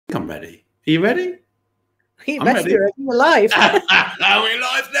I'm ready. Are you ready? I'm ready. We're live. Are we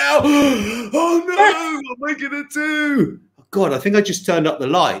live now? Oh no, I'm making it too. Oh, God, I think I just turned up the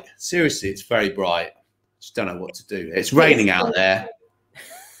light. Seriously, it's very bright. Just don't know what to do. It's raining out there.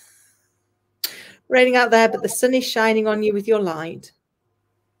 Raining out there, but the sun is shining on you with your light.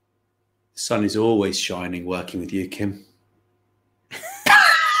 The sun is always shining working with you, Kim.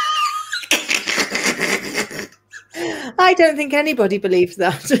 I don't think anybody believes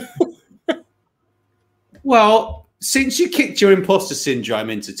that. Well, since you kicked your imposter syndrome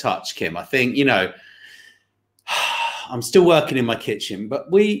into touch, Kim, I think, you know, I'm still working in my kitchen,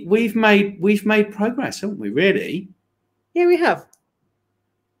 but we've made progress, haven't we, really? Yeah, we have.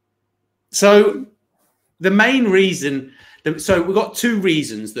 So the main reason, so we've got two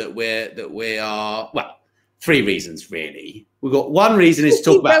reasons that we are, well, three reasons really. We've got one reason is to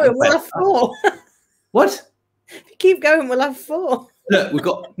talk about going, we'll have four. What? If you keep going, we'll have four. Look, we've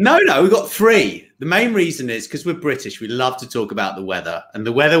got three. The main reason is because we're British. We love to talk about the weather, and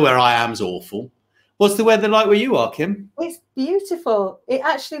the weather where I am is awful. What's the weather like where you are, Kim? It's beautiful. It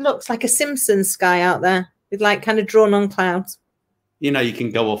actually looks like a Simpsons sky out there with like kind of drawn on clouds. You know, you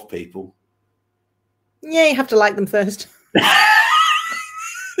can go off people. Yeah, you have to like them first.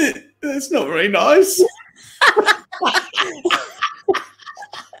 That's not very nice.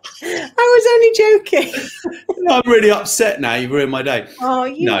 I was only joking. I'm really upset now. You've ruined my day. Oh,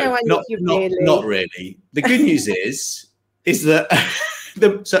 you know I need you really. Not really. The good news is that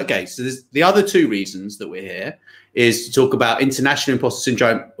so there's the other two reasons that we're here is to talk about International Imposter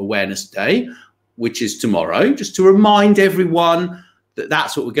Syndrome Awareness Day, which is tomorrow, just to remind everyone that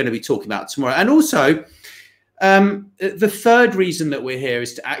that's what we're going to be talking about tomorrow. And also, the third reason that we're here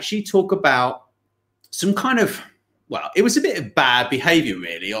is to actually talk about some kind of, well, it was a bit of bad behavior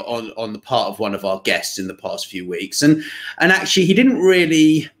really on the part of one of our guests in the past few weeks. And actually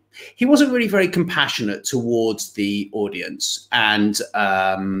he wasn't really very compassionate towards the audience. And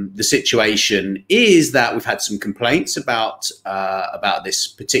the situation is that we've had some complaints about this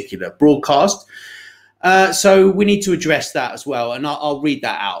particular broadcast. So we need to address that as well. And I'll read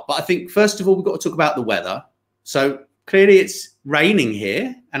that out. But I think first of all, we've got to talk about the weather. So clearly it's raining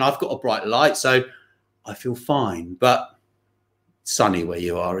here and I've got a bright light. So I feel fine, but it's sunny where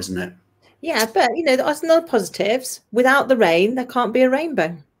you are, isn't it? Yeah, but you know, there's no positives. Without the rain, there can't be a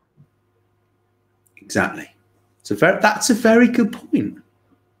rainbow. Exactly. That's a very good point.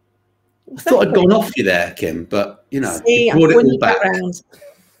 I thought I'd gone off you there, Kim, but you know, you brought it all back.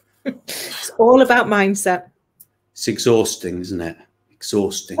 It's all about mindset. It's exhausting, isn't it?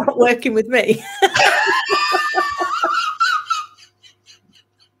 Exhausting. Not working with me.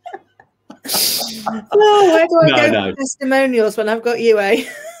 Oh, where do I go for testimonials when I've got you, eh?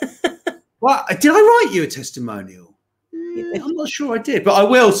 Well, did I write you a testimonial? I'm not sure I did, but I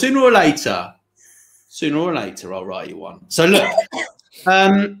will sooner or later. Sooner or later, I'll write you one. So look,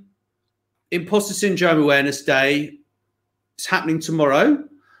 Imposter Syndrome Awareness Day is happening tomorrow.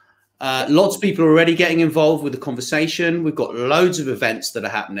 Lots of people are already getting involved with the conversation. We've got loads of events that are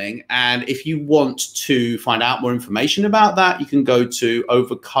happening. And if you want to find out more information about that, you can go to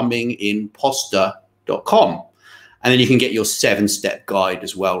overcomingimposter.com. And then you can get your 7-step guide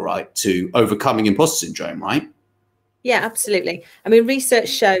as well, right, to overcoming imposter syndrome, right? Yeah, absolutely. I mean, research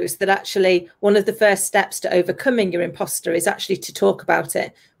shows that actually one of the first steps to overcoming your imposter is actually to talk about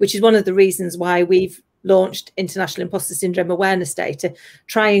it, which is one of the reasons why we've launched International Imposter Syndrome Awareness Day, to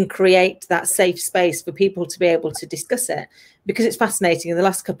try and create that safe space for people to be able to discuss it, because it's fascinating. In the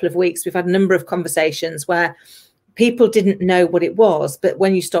last couple of weeks, we've had a number of conversations where people didn't know what it was, but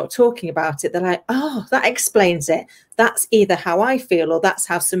when you start talking about it, they're like, oh, that explains it. That's either how I feel or that's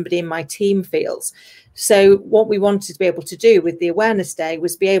how somebody in my team feels. So what we wanted to be able to do with the Awareness Day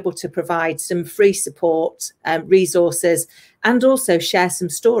was be able to provide some free support, resources, and also share some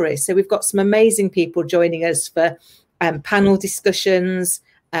stories. So we've got some amazing people joining us for panel discussions,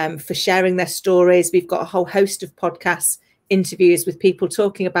 for sharing their stories. We've got a whole host of podcasts, interviews with people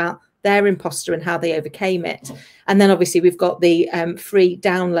talking about their imposter and how they overcame it. And then obviously we've got the free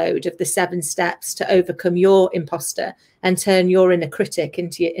download of the 7 steps to overcome your imposter and turn your inner critic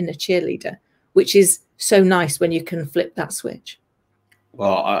into your inner cheerleader, which is so nice when you can flip that switch.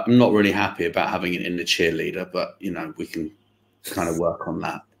 Well, I'm not really happy about having an inner cheerleader, but you know, we can kind of work on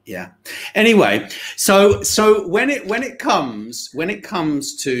that. Yeah. Anyway, so when it comes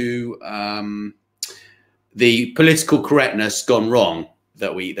to the political correctness gone wrong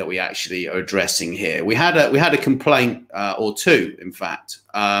that we actually are addressing here, we had a complaint or two, in fact,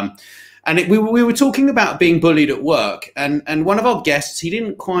 And we were talking about being bullied at work, and one of our guests, he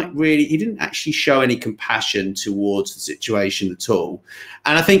didn't actually show any compassion towards the situation at all.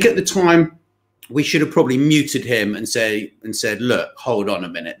 And I think at the time we should have probably muted him and said, look, hold on a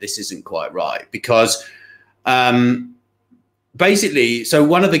minute, this isn't quite right. Because basically, so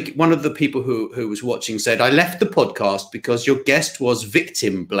one of the people who was watching said, I left the podcast because your guest was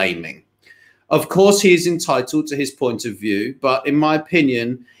victim blaming. Of course, he is entitled to his point of view, but in my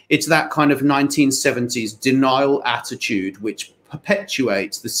opinion, it's that kind of 1970s denial attitude which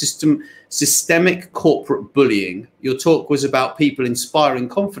perpetuates the systemic corporate bullying. Your talk was about people inspiring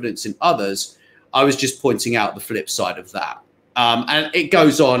confidence in others. I was just pointing out the flip side of that. And it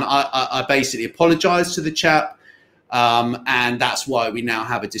goes on. I basically apologized to the chap. And that's why we now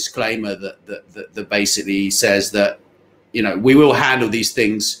have a disclaimer that basically says that, you know, we will handle these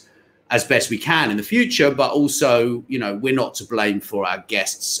things as best we can in the future, but also, you know, we're not to blame for our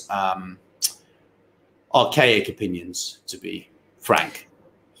guests' archaic opinions, to be frank.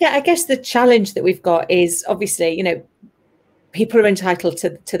 Yeah, I guess the challenge that we've got is obviously, you know, people are entitled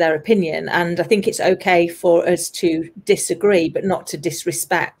to their opinion, and I think it's okay for us to disagree, but not to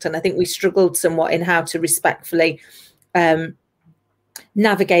disrespect. And I think we struggled somewhat in how to respectfully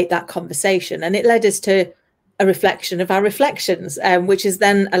navigate that conversation, and it led us to a reflection of our reflections, which has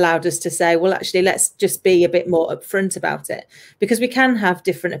then allowed us to say, well, actually, let's just be a bit more upfront about it, because we can have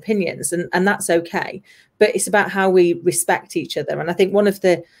different opinions, and that's okay. But it's about how we respect each other. And I think one of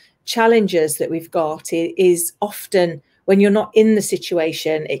the challenges that we've got is often when you're not in the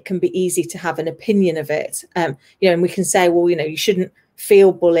situation, it can be easy to have an opinion of it. You know, and we can say, well, you know, you shouldn't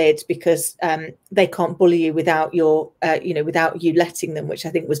feel bullied because they can't bully you without your, you know, without you letting them, which I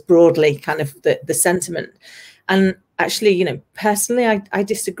think was broadly kind of the sentiment. And actually, you know, personally, I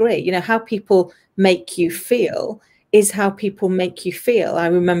disagree. You know, how people make you feel is how people make you feel. I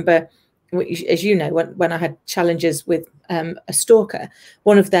remember, as you know, when I had challenges with a stalker,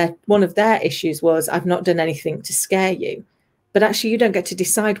 one of their issues was, I've not done anything to scare you. But actually, you don't get to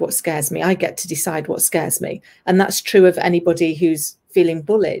decide what scares me. I get to decide what scares me. And that's true of anybody who's feeling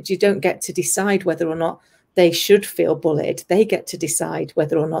bullied. You don't get to decide whether or not they should feel bullied. They get to decide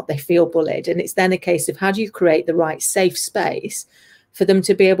whether or not they feel bullied. And it's then a case of how do you create the right safe space for them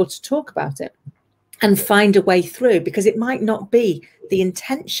to be able to talk about it and find a way through, because it might not be the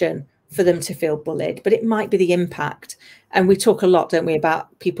intention for them to feel bullied, but it might be the impact. And we talk a lot, don't we,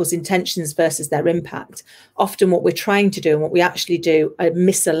 about people's intentions versus their impact. Often what we're trying to do and what we actually do are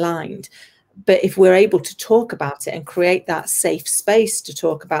misaligned. But if we're able to talk about it and create that safe space to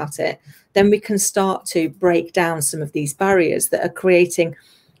talk about it, then we can start to break down some of these barriers that are creating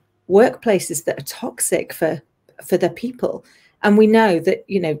workplaces that are toxic for the people. And we know that,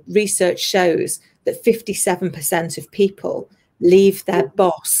 you know, research shows that 57% of people leave their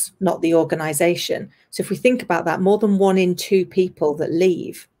boss, not the organization. So if we think about that, more than 1 in 2 people that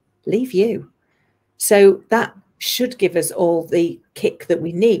leave you. So that should give us all the kick that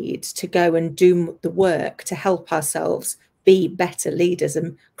we need to go and do the work to help ourselves be better leaders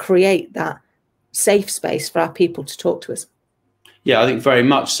and create that safe space for our people to talk to us. Yeah, I think very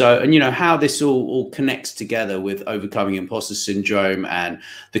much so. And, you know, how this all connects together with overcoming imposter syndrome and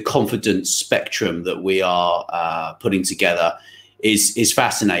the confidence spectrum that we are putting together is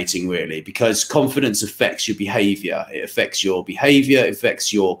fascinating, really, because confidence affects your behavior. It affects your behavior, it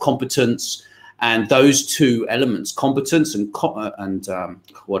affects your competence. And those two elements, competence and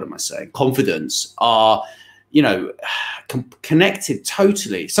what am I saying? Confidence are, you know, connected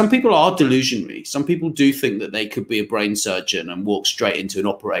totally. Some people are delusionary. Some people do think that they could be a brain surgeon and walk straight into an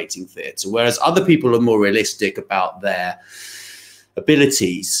operating theatre, whereas other people are more realistic about their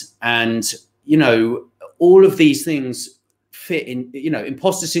abilities. And, you know, all of these things fit in. You know,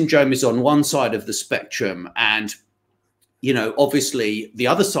 imposter syndrome is on one side of the spectrum, and, you know, obviously the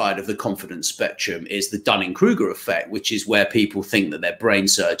other side of the confidence spectrum is the Dunning-Kruger effect, which is where people think that they're brain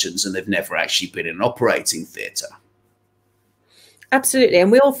surgeons and they've never actually been in an operating theatre. Absolutely.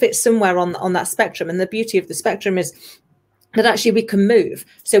 And we all fit somewhere on that spectrum. And the beauty of the spectrum is that actually we can move.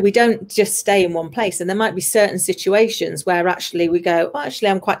 So we don't just stay in one place. And there might be certain situations where actually we go, well, actually,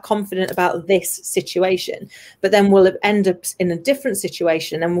 I'm quite confident about this situation. But then we'll end up in a different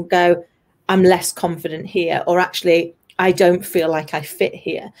situation and we'll go, I'm less confident here, or actually, I don't feel like I fit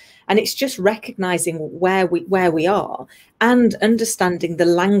here. And it's just recognizing where we are and understanding the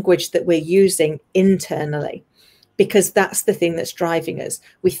language that we're using internally, because that's the thing that's driving us.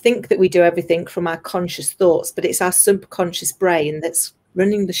 We think that we do everything from our conscious thoughts, but it's our subconscious brain that's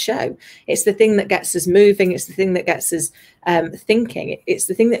running the show. It's the thing that gets us moving. It's the thing that gets us thinking. It's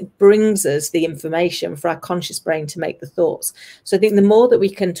the thing that brings us the information for our conscious brain to make the thoughts. So I think the more that we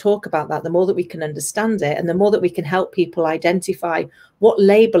can talk about that, the more that we can understand it, and the more that we can help people identify what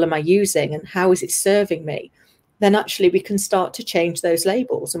label am I using and how is it serving me, then actually we can start to change those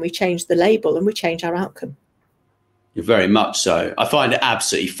labels, and we change the label and we change our outcome. Very much so. I find it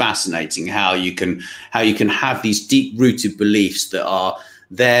absolutely fascinating how you can have these deep-rooted beliefs that are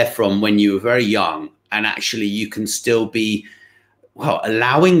there from when you were very young, and actually you can still be, well,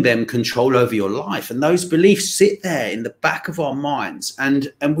 allowing them control over your life. And those beliefs sit there in the back of our minds,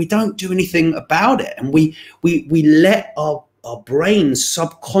 and we don't do anything about it. And we let our brains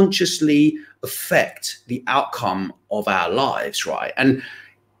subconsciously affect the outcome of our lives, right? And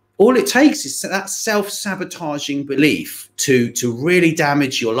all it takes is that self-sabotaging belief to really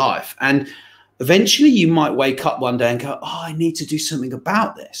damage your life. And eventually you might wake up one day and go, oh, I need to do something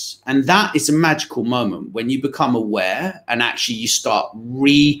about this. And that is a magical moment when you become aware and actually you start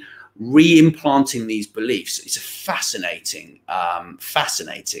re-implanting these beliefs. It's a fascinating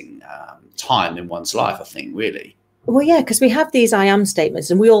time in one's life, I think, really. Well, yeah, because we have these I am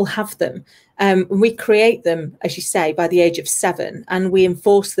statements, and we all have them. We create them, as you say, by the age of 7, and we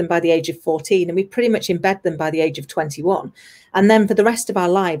enforce them by the age of 14, and we pretty much embed them by the age of 21. And then for the rest of our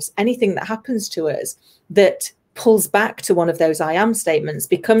lives, anything that happens to us that pulls back to one of those I am statements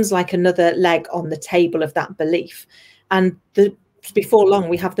becomes like another leg on the table of that belief. And before long,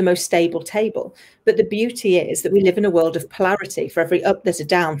 we have the most stable table. But the beauty is that we live in a world of polarity. For every up, there's a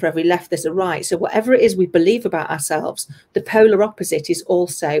down. For every left, there's a right. So whatever it is we believe about ourselves, the polar opposite is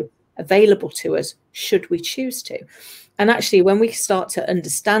also available to us, should we choose to. And actually, when we start to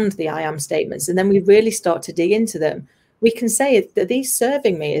understand the I am statements, and then we really start to dig into them, we can say, are these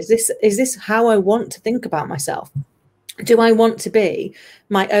serving me? Is this how I want to think about myself? Do I want to be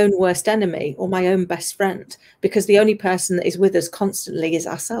my own worst enemy or my own best friend? Because the only person that is with us constantly is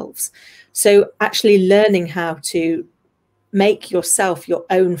ourselves. So actually learning how to make yourself your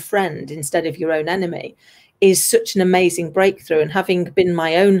own friend instead of your own enemy is such an amazing breakthrough. And having been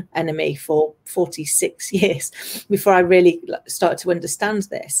my own enemy for 46 years before I really started to understand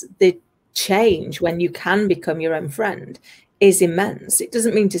this, the change when you can become your own friend is immense. It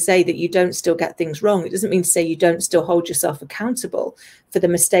doesn't mean to say that you don't still get things wrong. It doesn't mean to say you don't still hold yourself accountable for the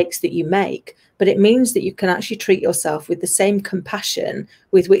mistakes that you make, but it means that you can actually treat yourself with the same compassion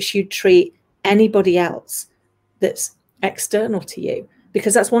with which you treat anybody else that's external to you.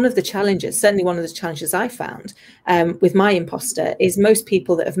 Because that's one of the challenges, certainly one of the challenges I found with my imposter, is most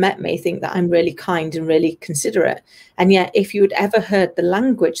people that have met me think that I'm really kind and really considerate. And yet, if you had ever heard the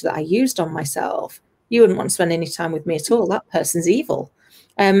language that I used on myself, you wouldn't want to spend any time with me at all. That person's evil.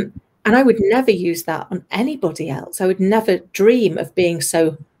 And I would never use that on anybody else. I would never dream of being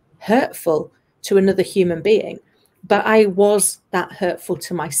so hurtful to another human being. But I was that hurtful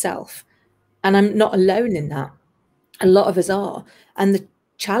to myself. And I'm not alone in that. A lot of us are. And the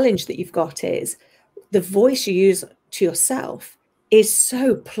challenge that you've got is the voice you use to yourself is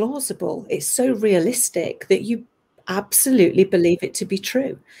so plausible. It's so realistic that you absolutely believe it to be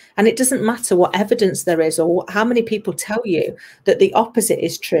true. And it doesn't matter what evidence there is or how many people tell you that the opposite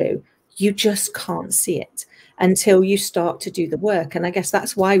is true. You just can't see it until you start to do the work. And I guess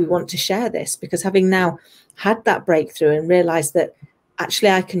that's why we want to share this, because having now had that breakthrough and realized that actually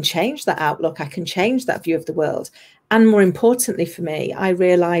I can change that outlook, I can change that view of the world. And more importantly for me, I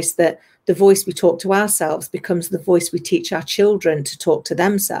realized that the voice we talk to ourselves becomes the voice we teach our children to talk to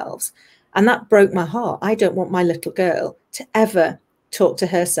themselves. And that broke my heart. I don't want my little girl to ever talk to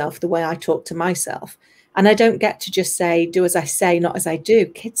herself the way I talk to myself. And I don't get to just say, do as I say, not as I do.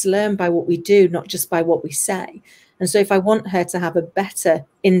 Kids learn by what we do, not just by what we say. And so if I want her to have a better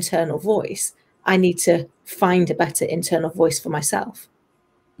internal voice, I need to find a better internal voice for myself.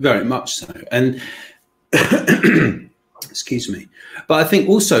 Very much so. And excuse me. But I think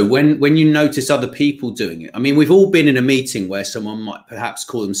also when you notice other people doing it, I mean, we've all been in a meeting where someone might perhaps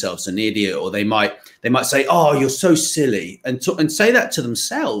call themselves an idiot, or they might say, oh, you're so silly, and say that to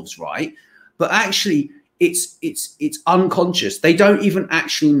themselves, right? But actually it's unconscious. They don't even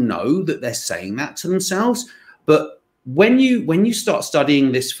actually know that they're saying that to themselves. But when you start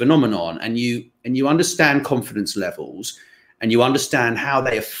studying this phenomenon and you understand confidence levels and you understand how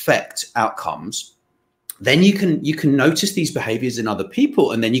they affect outcomes, then you can notice these behaviors in other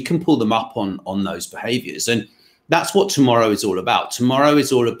people, and then you can pull them up on those behaviors. And that's what tomorrow is all about. Tomorrow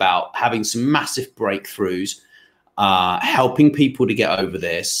is all about having some massive breakthroughs, helping people to get over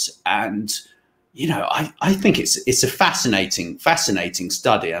this. And, you know, I think it's a fascinating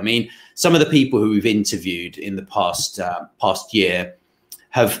study. I mean, some of the people who we've interviewed in the past year,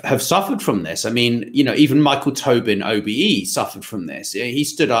 have suffered from this. I mean, you know, even Michael Tobin, OBE, suffered from this. He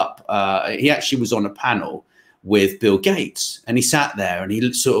stood up. He actually was on a panel with Bill Gates, and he sat there and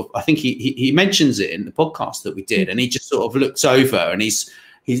he sort of, I think he mentions it in the podcast that we did, and he just sort of looks over and he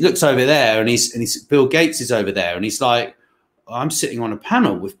looks over there and he's Bill Gates is over there, and he's like, I'm sitting on a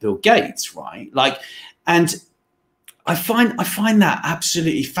panel with Bill Gates, right? Like, and I find that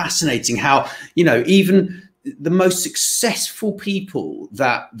absolutely fascinating how, you know, even the most successful people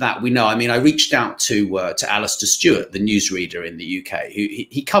that we know. I mean, I reached out to Alistair Stewart, the newsreader in the UK, who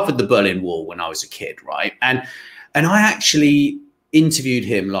he covered the Berlin Wall when I was a kid, right? And I actually interviewed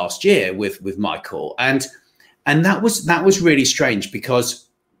him last year with Michael, and that was really strange, because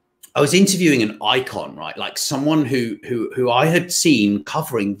I was interviewing an icon, right? Like someone who I had seen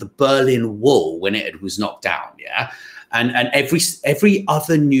covering the Berlin Wall when it was knocked down, yeah. And every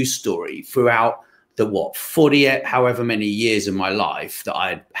other news story throughout the 48 however many years of my life that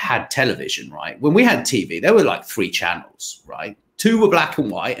I had television, right? When we had TV, there were like 3 channels, right? 2 were black and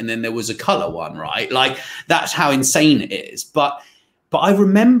white, and then there was a color one, right? Like, that's how insane it is. But I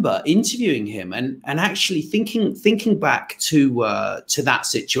remember interviewing him and actually thinking back to that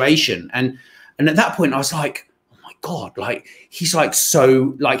situation, and at that point I was like, God, like he's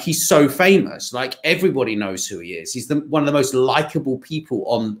so famous, like everybody knows who he is. He's one of the most likable people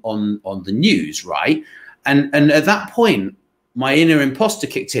on the news, right? And at that point, my inner imposter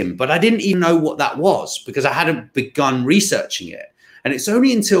kicked in, but I didn't even know what that was because I hadn't begun researching it. And it's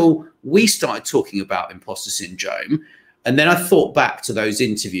only until we started talking about imposter syndrome, and then I thought back to those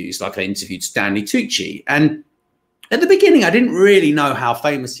interviews, like I interviewed Stanley Tucci, and at the beginning, I didn't really know how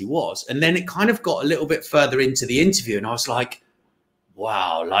famous he was. And then it kind of got a little bit further into the interview, and I was like,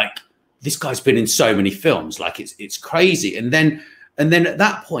 wow, like this guy's been in so many films, like it's crazy. And then at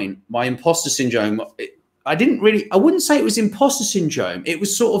that point, my imposter syndrome, I wouldn't say it was imposter syndrome. It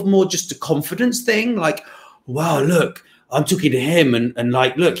was sort of more just a confidence thing. Like, wow, look, I'm talking to him, and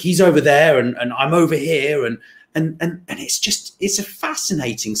like, look, he's over there and I'm over here. And it's a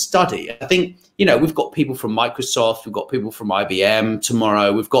fascinating study. I think, you know, we've got people from Microsoft, we've got people from IBM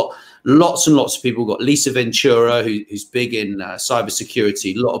tomorrow, we've got lots and lots of people. We've got Lisa Ventura, who's big in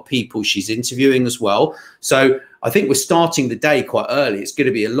cybersecurity, a lot of people she's interviewing as well. So I think we're starting the day quite early. It's going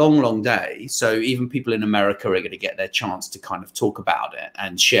to be a long, long day. So even people in America are going to get their chance to kind of talk about it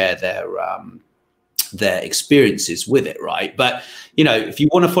and share their experiences with it, right? But, you know, if you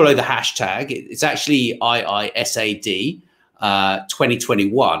want to follow the hashtag, it's actually IISAD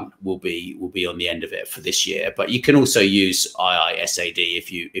 2021 will be on the end of it for this year. But you can also use IISAD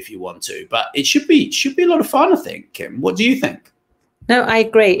if you want to. But it should be a lot of fun, I think. Kim, what do you think? No, I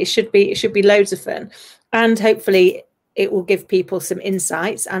agree. It should be loads of fun, and hopefully it will give people some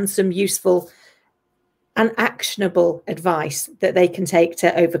insights and some useful and actionable advice that they can take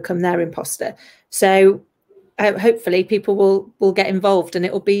to overcome their imposter. So hopefully people will get involved and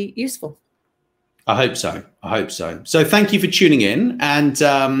it will be useful. I hope so. So thank you for tuning in, and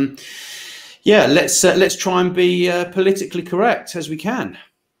yeah, let's try and be politically correct as we can.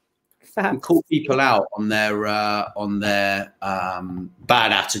 And call people out on their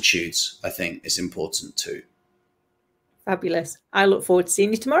bad attitudes. I think is important too. Fabulous. I look forward to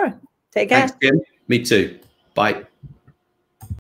seeing you tomorrow. Take care. Thanks, Kim. Me too. Bye.